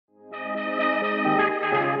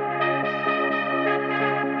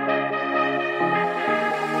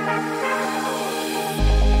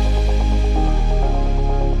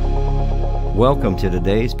Welcome to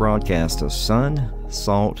today's broadcast of Sun,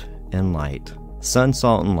 Salt, and Light. Sun,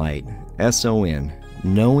 Salt, and Light, S-O-N,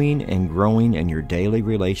 knowing and growing in your daily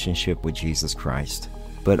relationship with Jesus Christ,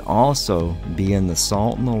 but also being the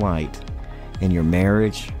salt and the light in your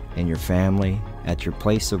marriage, in your family, at your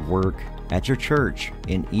place of work, at your church,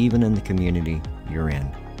 and even in the community you're in.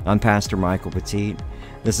 I'm Pastor Michael Petit.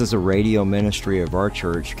 This is a radio ministry of our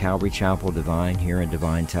church, Calvary Chapel Devine, here in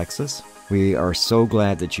Devine, Texas. We are so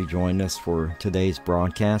glad that you joined us for today's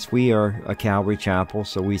broadcast. We are a Calvary Chapel,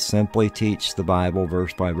 so we simply teach the Bible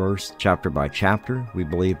verse by verse, chapter by chapter. We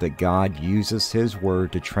believe that God uses His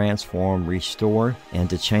Word to transform, restore, and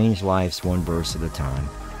to change lives one verse at a time.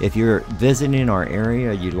 If you're visiting our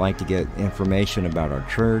area, you'd like to get information about our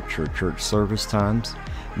church or church service times,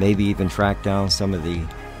 maybe even track down some of the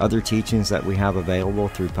other teachings that we have available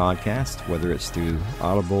through podcast, whether it's through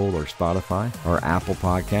Audible or Spotify or Apple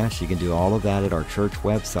Podcasts, you can do all of that at our church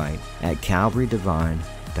website at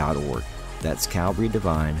calvarydevine.org. That's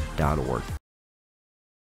calvarydevine.org.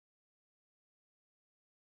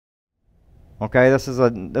 Okay, this is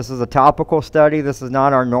a topical study. This is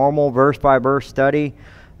not our normal verse by verse study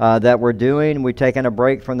that we're doing. We're taking a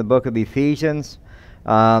break from the book of Ephesians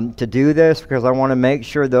to do this because I want to make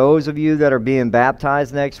sure those of you that are being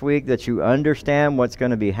baptized next week that you understand what's going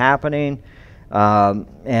to be happening,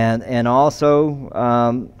 and also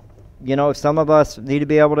some of us need to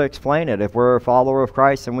be able to explain it. If we're a follower of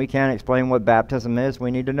Christ and we can't explain what baptism is, we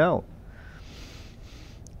need to know.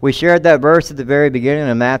 We shared that verse at the very beginning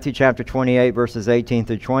of Matthew chapter 28, verses 18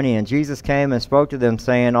 through 20. And Jesus came and spoke to them,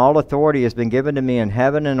 saying, "All authority has been given to me in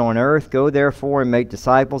heaven and on earth. Go therefore and make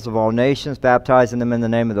disciples of all nations, baptizing them in the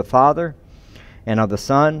name of the Father, and of the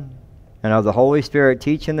Son, and of the Holy Spirit,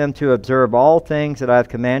 teaching them to observe all things that I have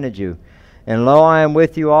commanded you. And lo, I am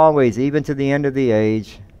with you always, even to the end of the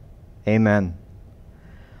age. Amen."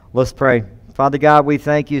 Let's pray. Father God, we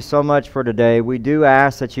thank you so much for today. We do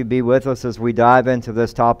ask that you be with us as we dive into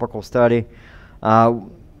this topical study.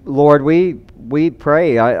 Lord, we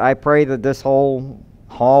pray. I pray that this whole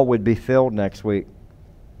hall would be filled next week.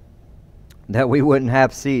 That we wouldn't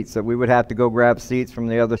have seats, that we would have to go grab seats from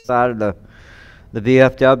the other side of the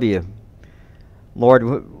VFW.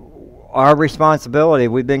 Lord, our responsibility,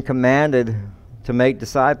 we've been commanded to make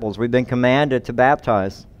disciples. We've been commanded to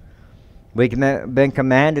baptize. We've been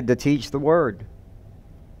commanded to teach the Word.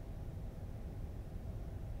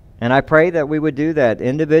 And I pray that we would do that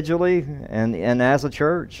individually and as a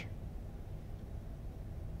church.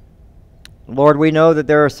 Lord, we know that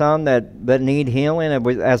there are some that need healing. And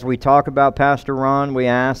as we talk about Pastor Ron, we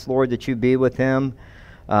ask, Lord, that you be with him.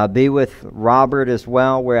 Be with Robert as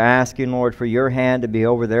well. We're asking, Lord, for your hand to be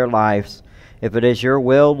over their lives. If it is your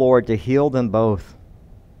will, Lord, to heal them both.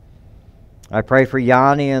 I pray for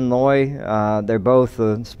Yanni and Loy. They're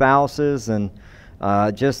both spouses, and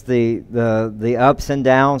just the ups and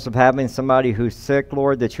downs of having somebody who's sick,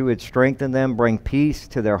 Lord, that you would strengthen them, bring peace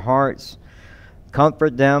to their hearts,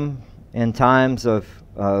 comfort them in times of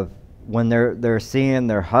when they're seeing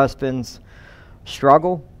their husbands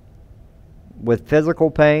struggle with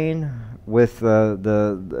physical pain, with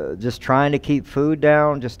the just trying to keep food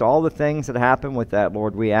down, just all the things that happen with that,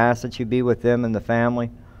 Lord. We ask that you be with them and the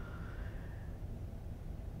family.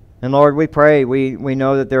 And Lord, we pray, we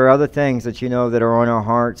know that there are other things that you know that are on our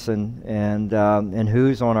hearts and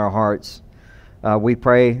who's on our hearts. We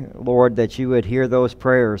pray, Lord, that you would hear those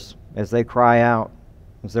prayers as they cry out,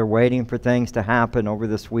 as they're waiting for things to happen over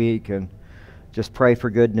this week, and just pray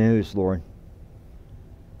for good news, Lord.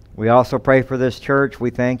 We also pray for this church.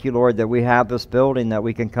 We thank you, Lord, that we have this building, that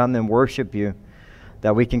we can come and worship you,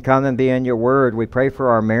 that we can come and be in your word. We pray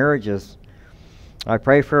for our marriages. I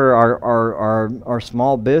pray for our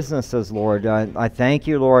small businesses, Lord. I thank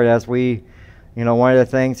you, Lord, as we, one of the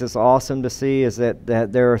things that's awesome to see is that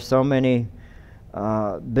there are so many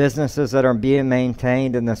businesses that are being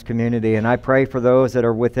maintained in this community. And I pray for those that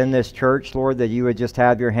are within this church, Lord, that you would just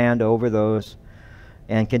have your hand over those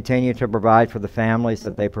and continue to provide for the families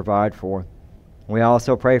that they provide for. We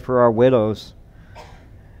also pray for our widows.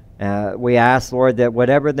 We ask, Lord, that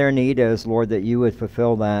whatever their need is, Lord, that you would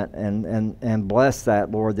fulfill that and bless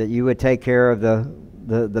that, Lord, that you would take care of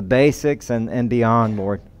the basics and beyond,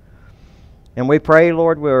 Lord. And we pray,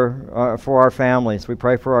 Lord, for our families. We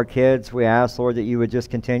pray for our kids. We ask, Lord, that you would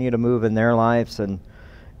just continue to move in their lives. And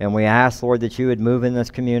we ask, Lord, that you would move in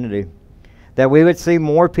this community. That we would see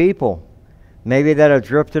more people, maybe that have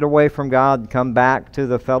drifted away from God, come back to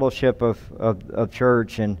the fellowship of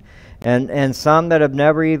church. And some that have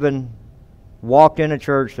never even walked in a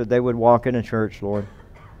church, that they would walk in a church, Lord.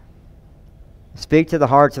 Speak to the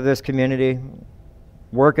hearts of this community.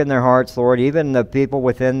 Work in their hearts, Lord, even the people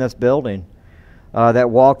within this building. that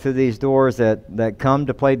walk through these doors that come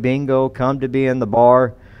to play bingo, come to be in the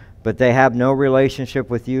bar, but they have no relationship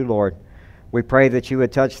with you, Lord. We pray that you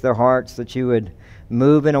would touch their hearts, that you would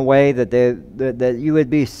move in a way that you would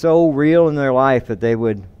be so real in their life that they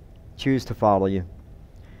would choose to follow you.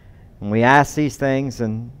 And we ask these things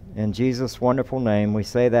in Jesus' wonderful name. We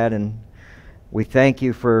say that, and we thank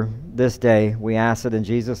you for this day. We ask it in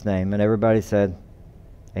Jesus' name. And everybody said,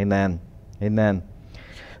 amen. Amen.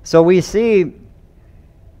 So we see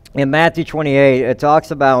in Matthew 28, it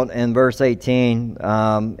talks about in verse 18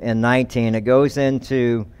 and 19, it goes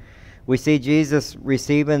into, we see Jesus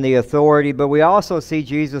receiving the authority, but we also see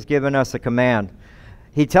Jesus giving us a command.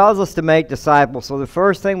 He tells us to make disciples. So the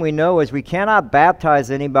first thing we know is we cannot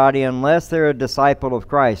baptize anybody unless they're a disciple of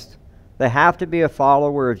Christ. They have to be a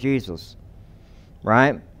follower of Jesus,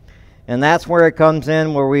 right? And that's where it comes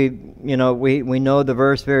in, where we know the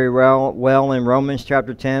verse very well in Romans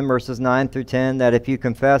chapter 10, verses 9 through 10, that if you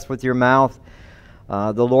confess with your mouth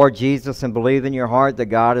the Lord Jesus and believe in your heart that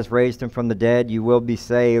God has raised him from the dead, you will be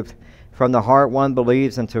saved. From the heart one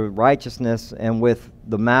believes unto righteousness, and with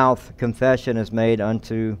the mouth confession is made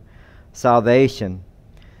unto salvation.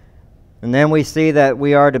 And then we see that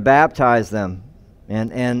we are to baptize them.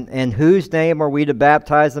 And whose name are we to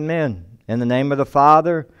baptize them in? In the name of the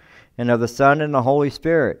Father, and of the Son, and the Holy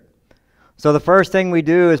Spirit. So the first thing we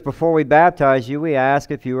do is before we baptize you, we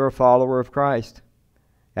ask if you are a follower of Christ.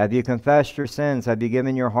 Have you confessed your sins? Have you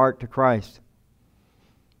given your heart to Christ?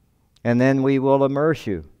 And then we will immerse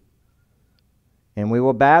you. And we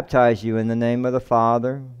will baptize you in the name of the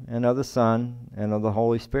Father, and of the Son, and of the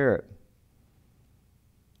Holy Spirit.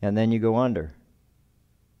 And then you go under.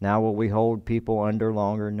 Now will we hold people under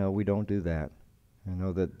longer? No, we don't do that. I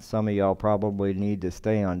know that some of y'all probably need to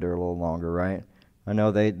stay under a little longer, right? I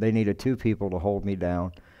know they needed 2 people to hold me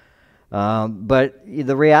down. But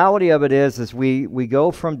the reality of it is we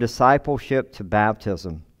go from discipleship to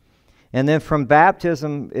baptism. And then from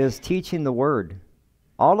baptism is teaching the Word.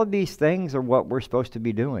 All of these things are what we're supposed to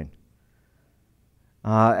be doing.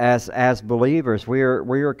 As believers, we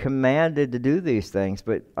are commanded to do these things.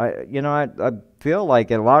 But I feel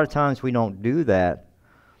like a lot of times we don't do that.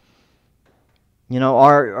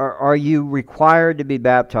 Are you required to be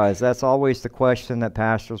baptized? That's always the question that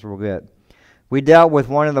pastors will get. We dealt with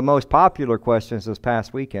one of the most popular questions this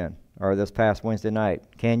past weekend, or this past Wednesday night.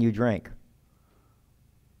 Can you drink?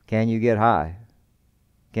 Can you get high?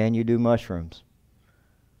 Can you do mushrooms?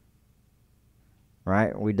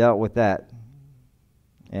 Right? We dealt with that.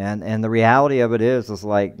 And the reality of it is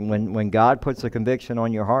like when God puts a conviction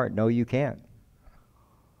on your heart, no, you can't.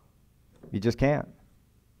 You just can't.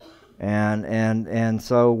 And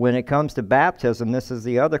so when it comes to baptism, this is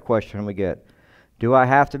the other question we get. Do I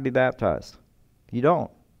have to be baptized? You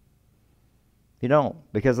don't. You don't.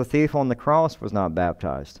 Because the thief on the cross was not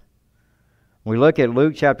baptized. We look at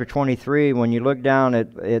Luke chapter 23. When you look down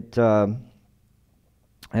at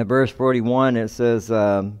verse 41, it says,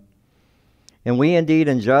 and we indeed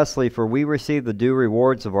unjustly, for we receive the due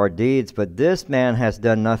rewards of our deeds, but this man has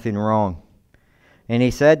done nothing wrong. And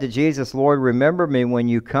he said to Jesus, Lord, remember me when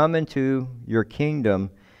you come into your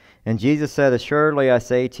kingdom. And Jesus said, assuredly I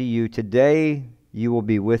say to you, today you will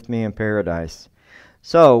be with me in paradise.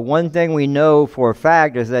 So one thing we know for a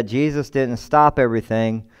fact is that Jesus didn't stop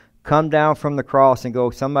everything, come down from the cross and go,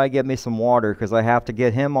 somebody get me some water because I have to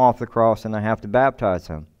get him off the cross and I have to baptize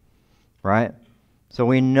him. Right? So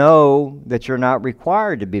we know that you're not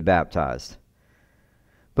required to be baptized.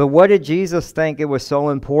 But what did Jesus think it was so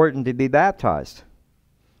important to be baptized?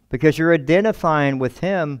 Because you're identifying with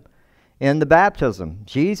him in the baptism.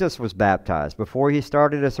 Jesus was baptized. Before he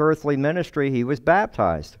started his earthly ministry, he was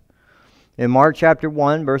baptized. In Mark chapter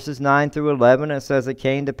 1, verses 9 through 11, it says, it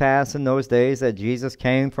came to pass in those days that Jesus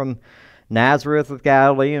came from Nazareth of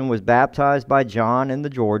Galilee and was baptized by John in the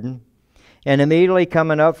Jordan. And immediately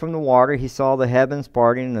coming up from the water, he saw the heavens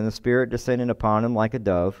parting and the Spirit descending upon him like a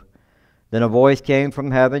dove. Then a voice came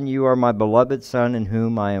from heaven, you are my beloved Son, in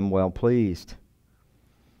whom I am well pleased.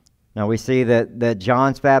 Now we see that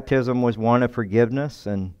John's baptism was one of forgiveness.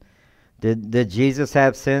 And did Jesus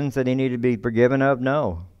have sins that he needed to be forgiven of?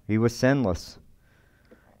 No. He was sinless.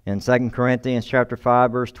 In 2 Corinthians chapter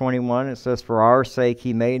 5, verse 21, it says, for our sake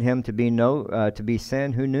he made him to be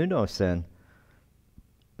sin who knew no sin,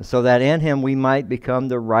 so that in him we might become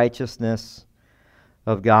the righteousness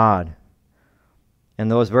of God. In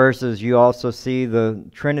those verses you also see the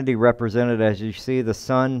Trinity represented as you see the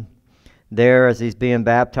Son there as he's being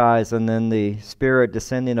baptized, and then the Spirit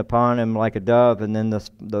descending upon him like a dove, and then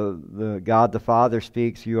the God the Father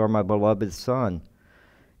speaks, you are my beloved Son,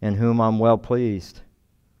 in whom I'm well pleased.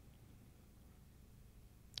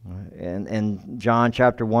 In John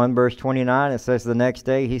chapter 1, verse 29, it says, the next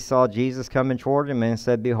day he saw Jesus coming toward him and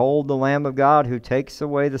said, behold, the Lamb of God who takes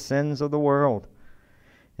away the sins of the world.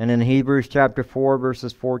 And in Hebrews chapter 4,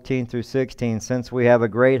 verses 14 through 16, since we have a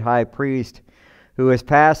great high priest who has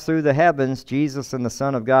passed through the heavens, Jesus and the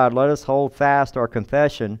Son of God, let us hold fast our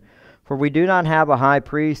confession. For we do not have a high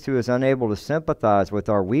priest who is unable to sympathize with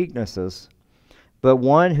our weaknesses, but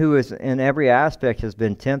one who is in every aspect has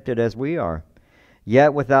been tempted as we are,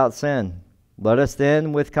 yet without sin. Let us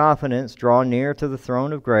then with confidence draw near to the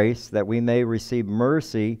throne of grace, that we may receive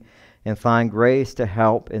mercy and find grace to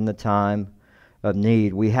help in the time of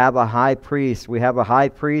need. We have a high priest. We have a high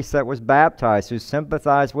priest that was baptized, who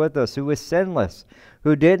sympathized with us, who was sinless,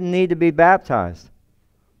 who didn't need to be baptized.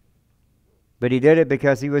 But he did it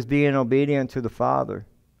because he was being obedient to the Father.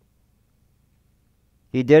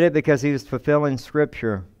 He did it because he was fulfilling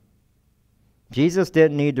Scripture. Jesus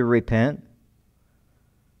didn't need to repent,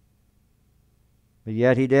 but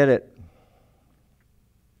yet he did it.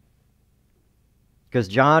 Because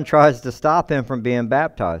John tries to stop him from being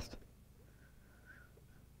baptized.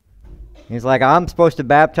 He's like, I'm supposed to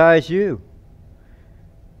baptize you.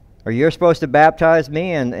 Or you're supposed to baptize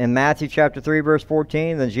me. In Matthew chapter 3, verse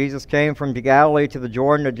 14, then Jesus came from Galilee to the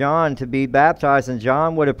Jordan to John to be baptized, and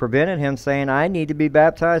John would have prevented him, saying, I need to be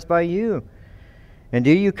baptized by you. And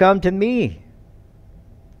do you come to me?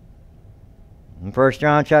 In 1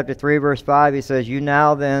 John chapter 3, verse 5, he says, you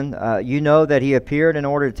know that he appeared in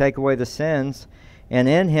order to take away the sins, and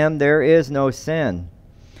in him there is no sin.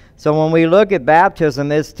 So when we look at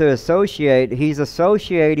baptism, it's to associate. He's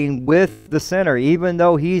associating with the sinner, even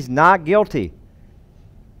though he's not guilty.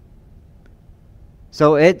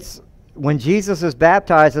 So it's when Jesus is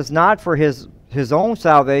baptized, it's not for his own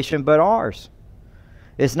salvation, but ours.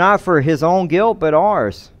 It's not for his own guilt, but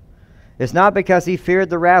ours. It's not because he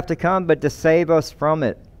feared the wrath to come, but to save us from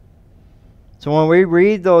it. So when we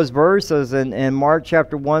read those verses in Mark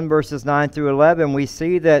chapter 1, verses 9 through 11, we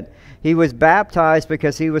see that he was baptized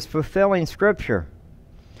because he was fulfilling Scripture.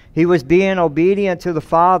 He was being obedient to the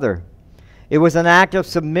Father. It was an act of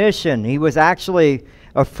submission. He was actually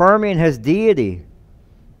affirming his deity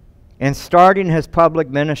and starting his public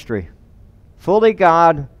ministry. Fully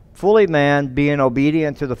God, fully man, being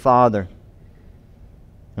obedient to the Father.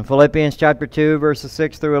 In Philippians chapter 2, verses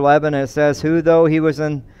 6 through 11, it says, who, though he was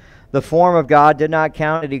in the form of God, did not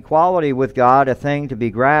count it equality with God a thing to be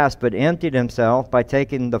grasped, but emptied himself by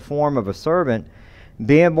taking the form of a servant.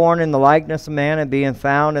 Being born in the likeness of man and being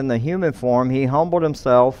found in the human form, he humbled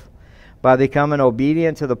himself by becoming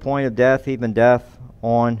obedient to the point of death, even death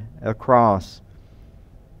on a cross.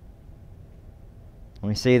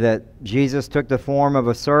 We see that Jesus took the form of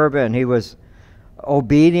a servant. He was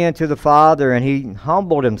obedient to the Father, and he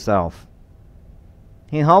humbled himself.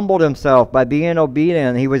 He humbled himself by being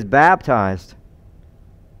obedient. He was baptized.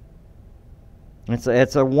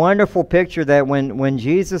 It's a wonderful picture that when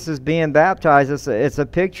Jesus is being baptized, it's a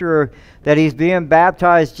picture that he's being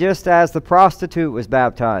baptized just as the prostitute was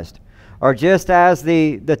baptized, or just as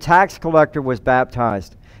the tax collector was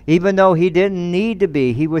baptized. Even though he didn't need to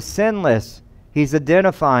be, he was sinless. He's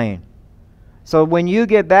identifying. So when you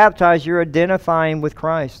get baptized, you're identifying with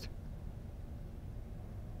Christ.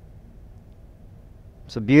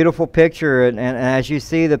 It's a beautiful picture, and as you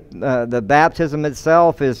see, the baptism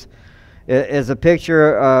itself is a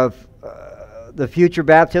picture of the future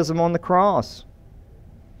baptism on the cross.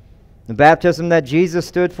 The baptism that Jesus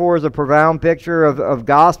stood for is a profound picture of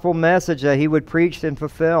gospel message that he would preach and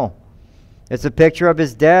fulfill. It's a picture of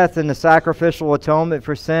his death and the sacrificial atonement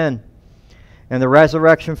for sin and the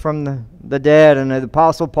resurrection from the dead. And the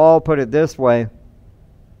Apostle Paul put it this way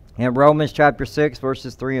in Romans chapter 6,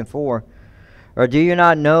 verses 3 and 4. Or do you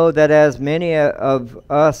not know that as many of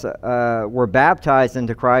us were baptized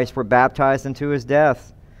into Christ, were baptized into his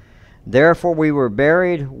death? Therefore we were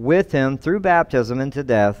buried with him through baptism into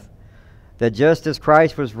death, that just as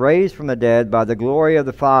Christ was raised from the dead by the glory of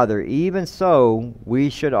the Father, even so we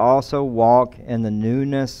should also walk in the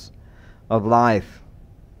newness of life.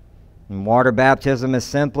 And water baptism is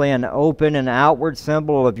simply an open and outward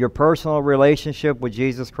symbol of your personal relationship with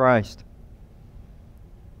Jesus Christ.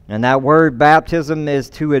 And that word baptism is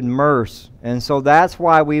to immerse. And so that's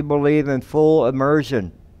why we believe in full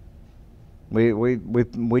immersion.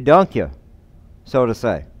 We dunk you, so to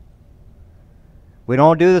say. We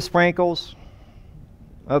don't do the sprinkles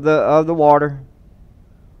of the water.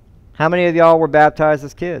 How many of y'all were baptized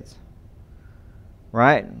as kids?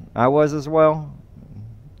 Right? I was as well.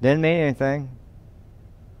 Didn't mean anything.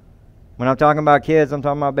 When I'm talking about kids, I'm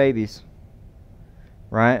talking about babies.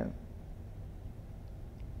 Right?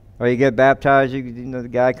 Or you get baptized, you know, the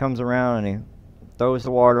guy comes around and he throws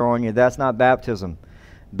the water on you. That's not baptism.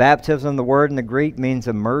 Baptism, the word in the Greek, means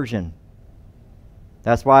immersion.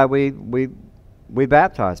 That's why we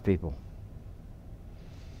baptize people.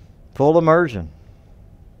 Full immersion.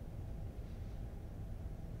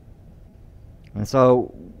 And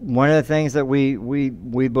so one of the things that we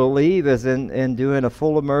believe is in doing a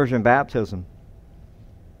full immersion baptism.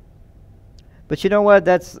 But you know what?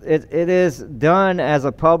 It is done as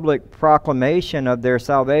a public proclamation of their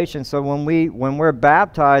salvation. So when we're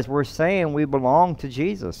baptized, we're saying we belong to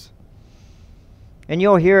Jesus. And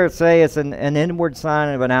you'll hear it say it's an inward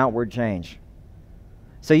sign of an outward change.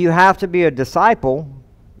 So you have to be a disciple,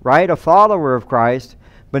 right? A follower of Christ.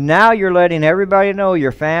 But now you're letting everybody know,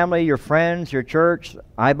 your family, your friends, your church,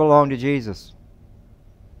 I belong to Jesus.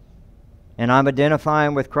 And I'm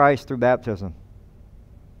identifying with Christ through baptism.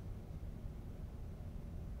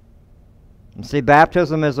 And see,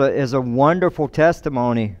 baptism is a wonderful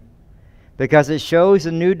testimony because it shows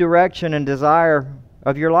a new direction and desire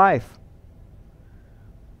of your life.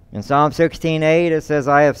 In Psalm 16:8 it says,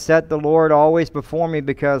 I have set the Lord always before me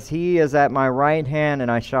because He is at my right hand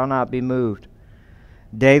and I shall not be moved.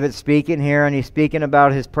 David's speaking here, and he's speaking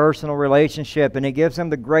about his personal relationship, and it gives him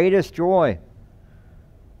the greatest joy.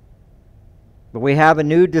 But we have a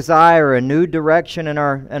new desire, a new direction in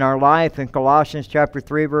our life. In Colossians chapter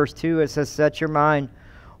 3, verse 2, it says, set your mind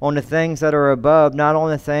on the things that are above, not on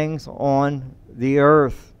the things on the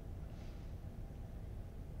earth.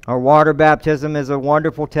 Our water baptism is a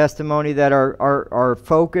wonderful testimony that our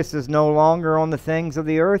focus is no longer on the things of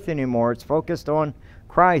the earth anymore. It's focused on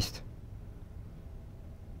Christ.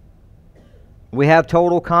 We have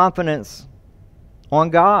total confidence on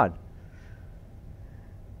God.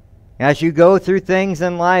 As you go through things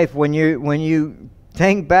in life, when you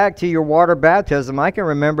think back to your water baptism, I can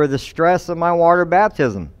remember the stress of my water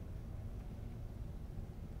baptism.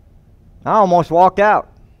 I almost walked out.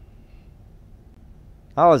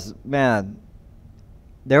 There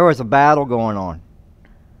was a battle going on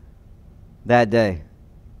that day.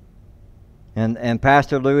 And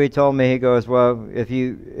Pastor Louis told me, he goes, well, if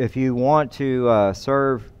you want to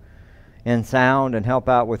serve in sound and help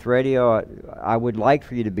out with radio, I would like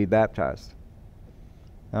for you to be baptized.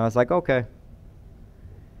 And I was like, okay.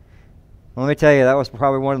 Let me tell you, that was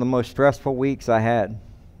probably one of the most stressful weeks I had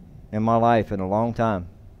in my life in a long time.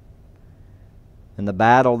 And the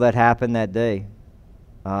battle that happened that day.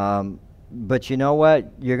 But you know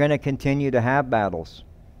what? You're going to continue to have battles.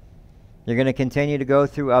 You're going to continue to go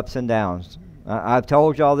through ups and downs. I've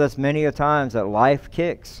told you all this many a times that life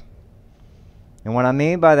kicks. And what I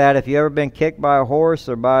mean by that, if you've ever been kicked by a horse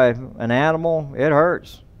or by an animal, it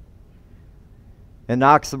hurts. It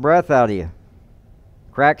knocks the breath out of you.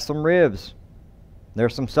 Cracks some ribs.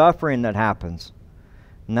 There's some suffering that happens.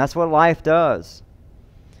 And that's what life does.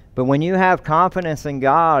 But when you have confidence in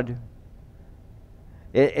God,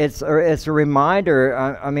 it's a reminder.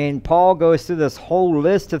 I mean, Paul goes through this whole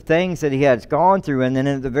list of things that he has gone through, and then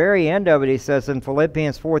at the very end of it, he says in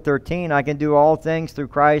Philippians 4:13, I can do all things through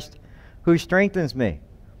Christ who strengthens me.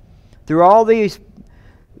 Through all these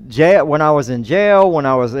when I was in jail, when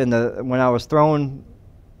I was thrown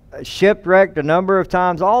shipwrecked a number of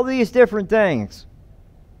times, all these different things,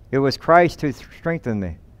 it was Christ who strengthened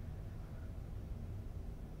me.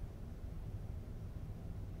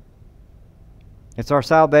 It's our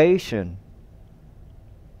salvation.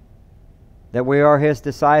 That we are His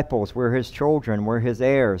disciples. We're His children. We're His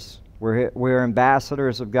heirs. We're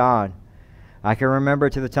ambassadors of God. I can remember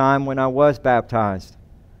to the time when I was baptized.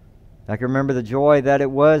 I can remember the joy that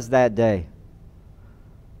it was that day.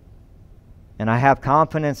 And I have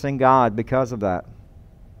confidence in God because of that.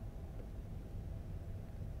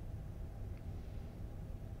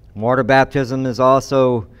 Water baptism is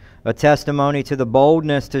also a testimony to the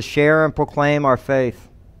boldness to share and proclaim our faith.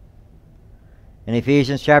 In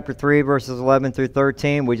Ephesians chapter 3, verses 11 through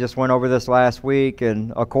 13, we just went over this last week,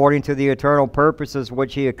 and according to the eternal purposes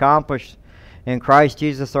which He accomplished in Christ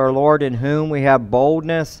Jesus our Lord, in whom we have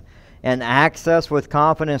boldness and access with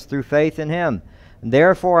confidence through faith in Him.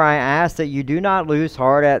 Therefore I ask that you do not lose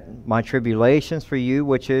heart at my tribulations for you,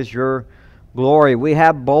 which is your glory. We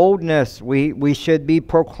have boldness. We should be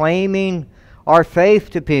proclaiming our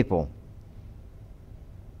faith to people.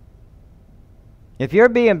 If you're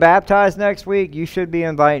being baptized next week, you should be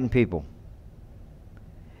inviting people.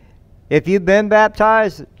 If you've been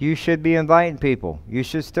baptized, you should be inviting people. You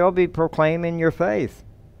should still be proclaiming your faith.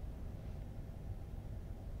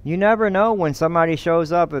 You never know when somebody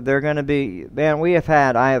shows up if they're going to be... Man,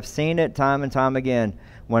 I have seen it time and time again.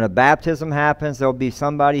 When a baptism happens, there'll be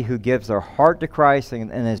somebody who gives their heart to Christ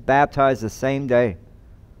and is baptized the same day.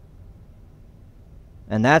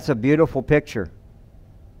 And that's a beautiful picture.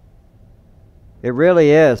 It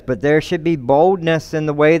really is. But there should be boldness in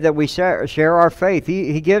the way that we share our faith.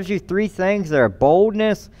 He gives you three things there: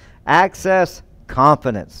 boldness, access,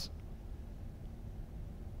 confidence.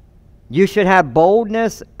 You should have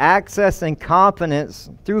boldness, access, and confidence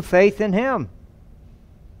through faith in Him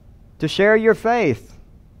to share your faith.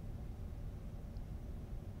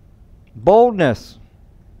 Boldness.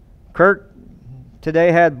 Kirk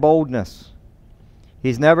today had boldness.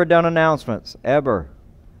 He's never done announcements, ever.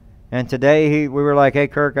 And today we were like, hey,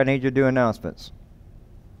 Kirk, I need you to do announcements.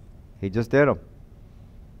 He just did them.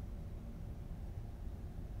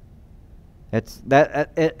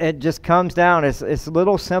 It just comes down. It's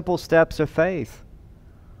little simple steps of faith.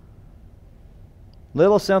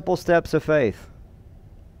 Little simple steps of faith.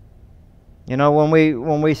 You know,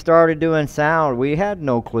 when we started doing sound, we had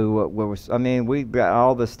no clue what was. I mean, we've got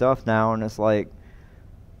all this stuff now, and it's like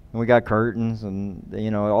we got curtains, and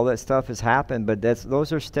you know, all that stuff has happened. But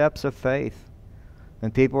those are steps of faith,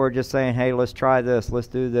 and people are just saying, "Hey, let's try this. Let's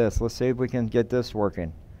do this. Let's see if we can get this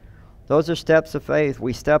working." Those are steps of faith.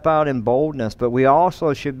 We step out in boldness, but we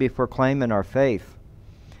also should be proclaiming our faith.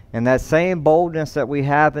 And that same boldness that we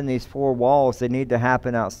have in these four walls, they need to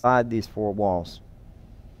happen outside these four walls.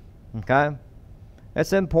 Okay?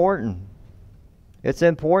 It's important. It's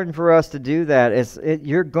important for us to do that.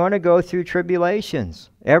 You're going to go through tribulations.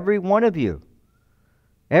 Every one of you.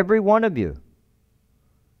 Every one of you.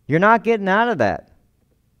 You're not getting out of that.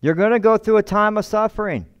 You're going to go through a time of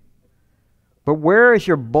suffering. But where is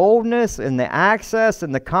your boldness and the access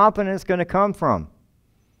and the confidence going to come from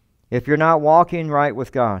if you're not walking right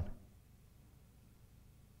with God?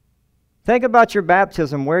 Think about your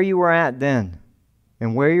baptism, where you were at then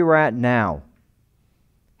and where you are at now.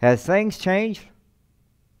 Has things changed?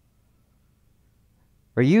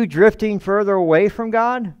 Are you drifting further away from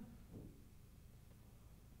God?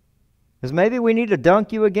 Because maybe we need to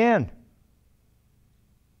dunk you again.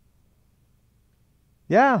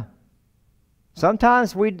 Yeah.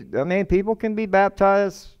 Sometimes people can be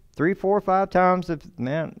baptized 3, 4, 5 times.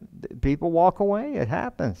 People walk away. It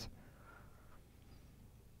happens.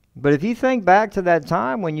 But if you think back to that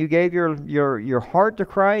time when you gave your heart to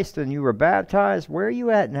Christ and you were baptized, where are you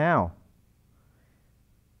at now?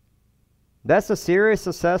 That's a serious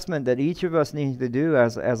assessment that each of us needs to do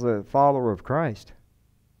as a follower of Christ.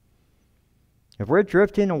 If we're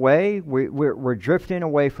drifting away, we're drifting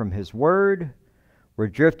away from His Word. We're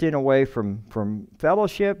drifting away from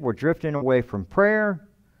fellowship. We're drifting away from prayer.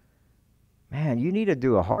 Man, you need to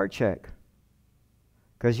do a heart check.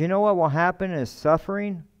 Because you know what will happen is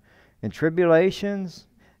suffering and tribulations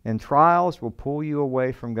and trials will pull you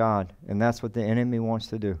away from God. And that's what the enemy wants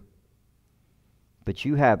to do. But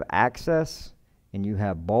you have access, and you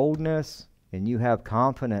have boldness, and you have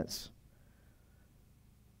confidence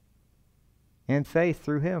and faith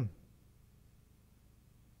through Him.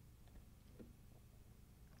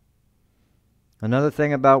 Another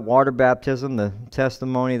thing about water baptism, the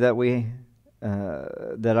testimony that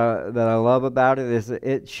I love about it is that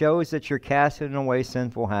it shows that you're casting away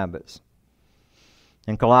sinful habits.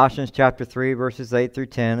 In Colossians chapter 3, verses 8 through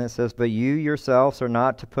 10, it says, "But you yourselves are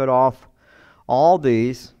not to put off all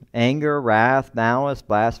these, anger, wrath, malice,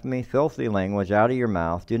 blasphemy, filthy language out of your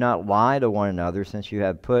mouth. Do not lie to one another, since you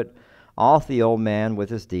have put off the old man with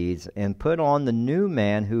his deeds, and put on the new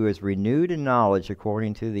man, who is renewed in knowledge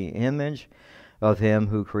according to the image of Him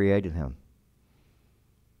who created him."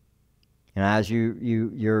 And as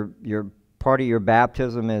your part of your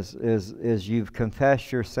baptism is you've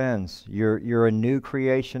confessed your sins. You're a new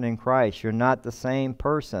creation in Christ. You're not the same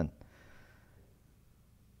person,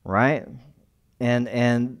 right?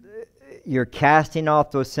 And you're casting off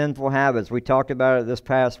those sinful habits. We talked about it this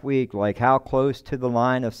past week. Like, how close to the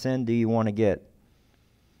line of sin do you want to get?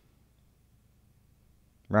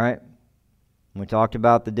 Right? We talked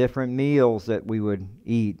about the different meals that we would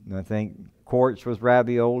eat. I think Court's was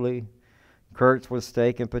ravioli. Kurt's was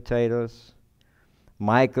steak and potatoes.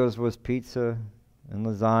 Micah's was pizza and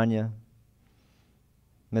lasagna.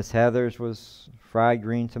 Miss Heather's was fried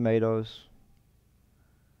green tomatoes.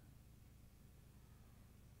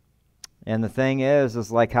 And the thing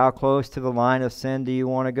is like, how close to the line of sin do you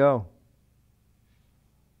want to go?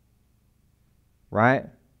 Right?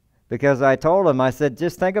 Because I told him, I said,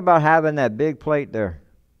 just think about having that big plate there.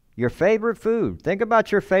 Your favorite food. Think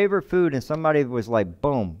about your favorite food, and somebody was like,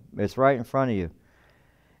 boom, it's right in front of you.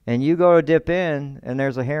 And you go to dip in, and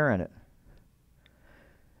there's a hair in it.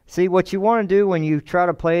 See, what you want to do when you try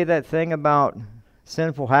to play that thing about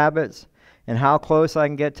sinful habits and how close I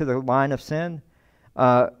can get to the line of sin,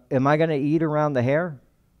 am I going to eat around the hair?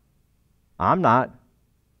 I'm not,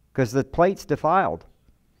 because the plate's defiled.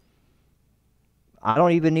 I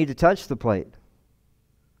don't even need to touch the plate.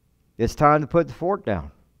 it's time to put the fork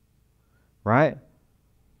down, right?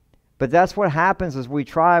 But that's what happens is we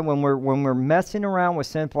try when we're messing around with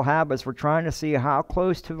sinful habits. We're trying to see how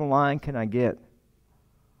close to the line can I get,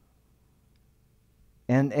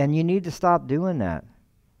 and you need to stop doing that,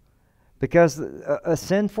 because a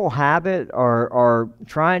sinful habit or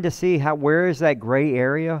trying to see where is that gray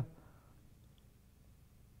area.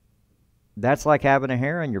 That's like having a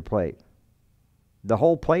hair on your plate. The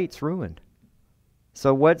whole plate's ruined.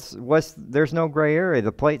 So there's no gray area.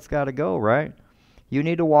 The plate's got to go, right? You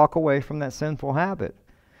need to walk away from that sinful habit.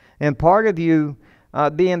 And part of you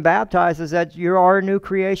being baptized is that you are a new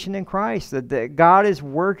creation in Christ, that God is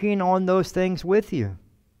working on those things with you.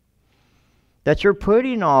 That you're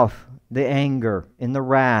putting off the anger and the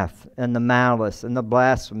wrath and the malice and the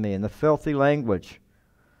blasphemy and the filthy language.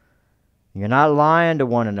 You're not lying to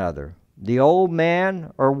one another. The old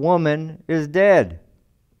man or woman is dead.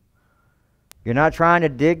 You're not trying to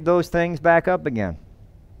dig those things back up again,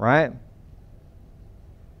 right?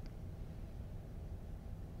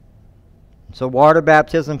 So water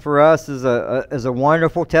baptism for us is a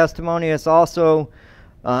wonderful testimony. It's also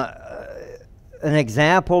an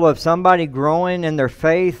example of somebody growing in their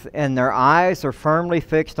faith and their eyes are firmly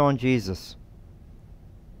fixed on Jesus.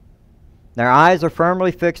 Their eyes are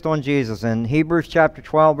firmly fixed on Jesus. In Hebrews chapter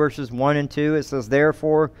 12, verses 1 and 2, it says,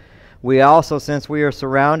 "Therefore, we also, since we are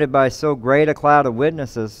surrounded by so great a cloud of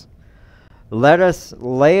witnesses, let us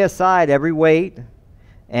lay aside every weight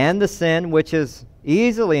and the sin which is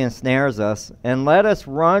easily ensnares us, and let us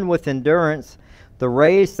run with endurance the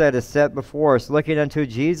race that is set before us, looking unto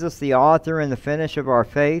Jesus, the author and the finish of our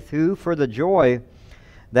faith, who for the joy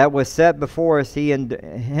that was set before us,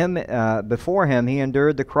 before him he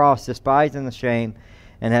endured the cross, despising the shame,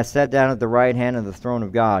 and has sat down at the right hand of the throne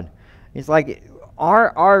of God." It's like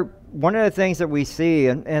our one of the things that we see,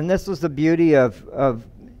 and this was the beauty of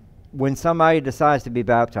when somebody decides to be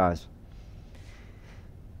baptized.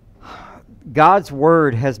 God's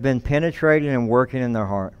word has been penetrating and working in their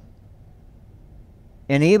heart.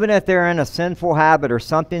 And even if they're in a sinful habit or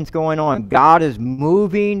something's going on, God is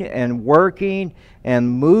moving and working and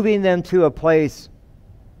moving them to a place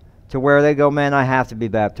to where they go, man, I have to be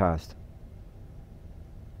baptized.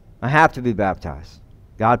 I have to be baptized.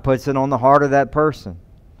 God puts it on the heart of that person.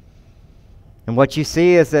 And what you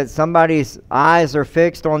see is that somebody's eyes are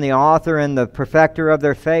fixed on the author and the perfecter of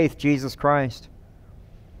their faith, Jesus Christ.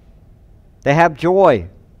 They have joy.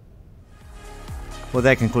 Well,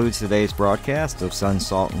 that concludes today's broadcast of Sun,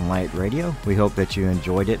 Salt, and Light Radio. We hope that you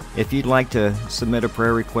enjoyed it. If you'd like to submit a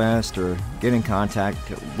prayer request or get in contact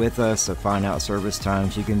with us or find out service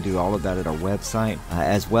times, you can do all of that at our website,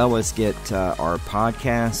 as well as get our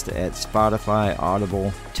podcast at Spotify,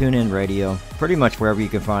 Audible, TuneIn Radio. Pretty much wherever you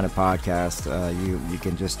can find a podcast, you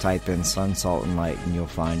can just type in Sun, Salt, and Light and you'll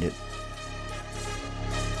find it.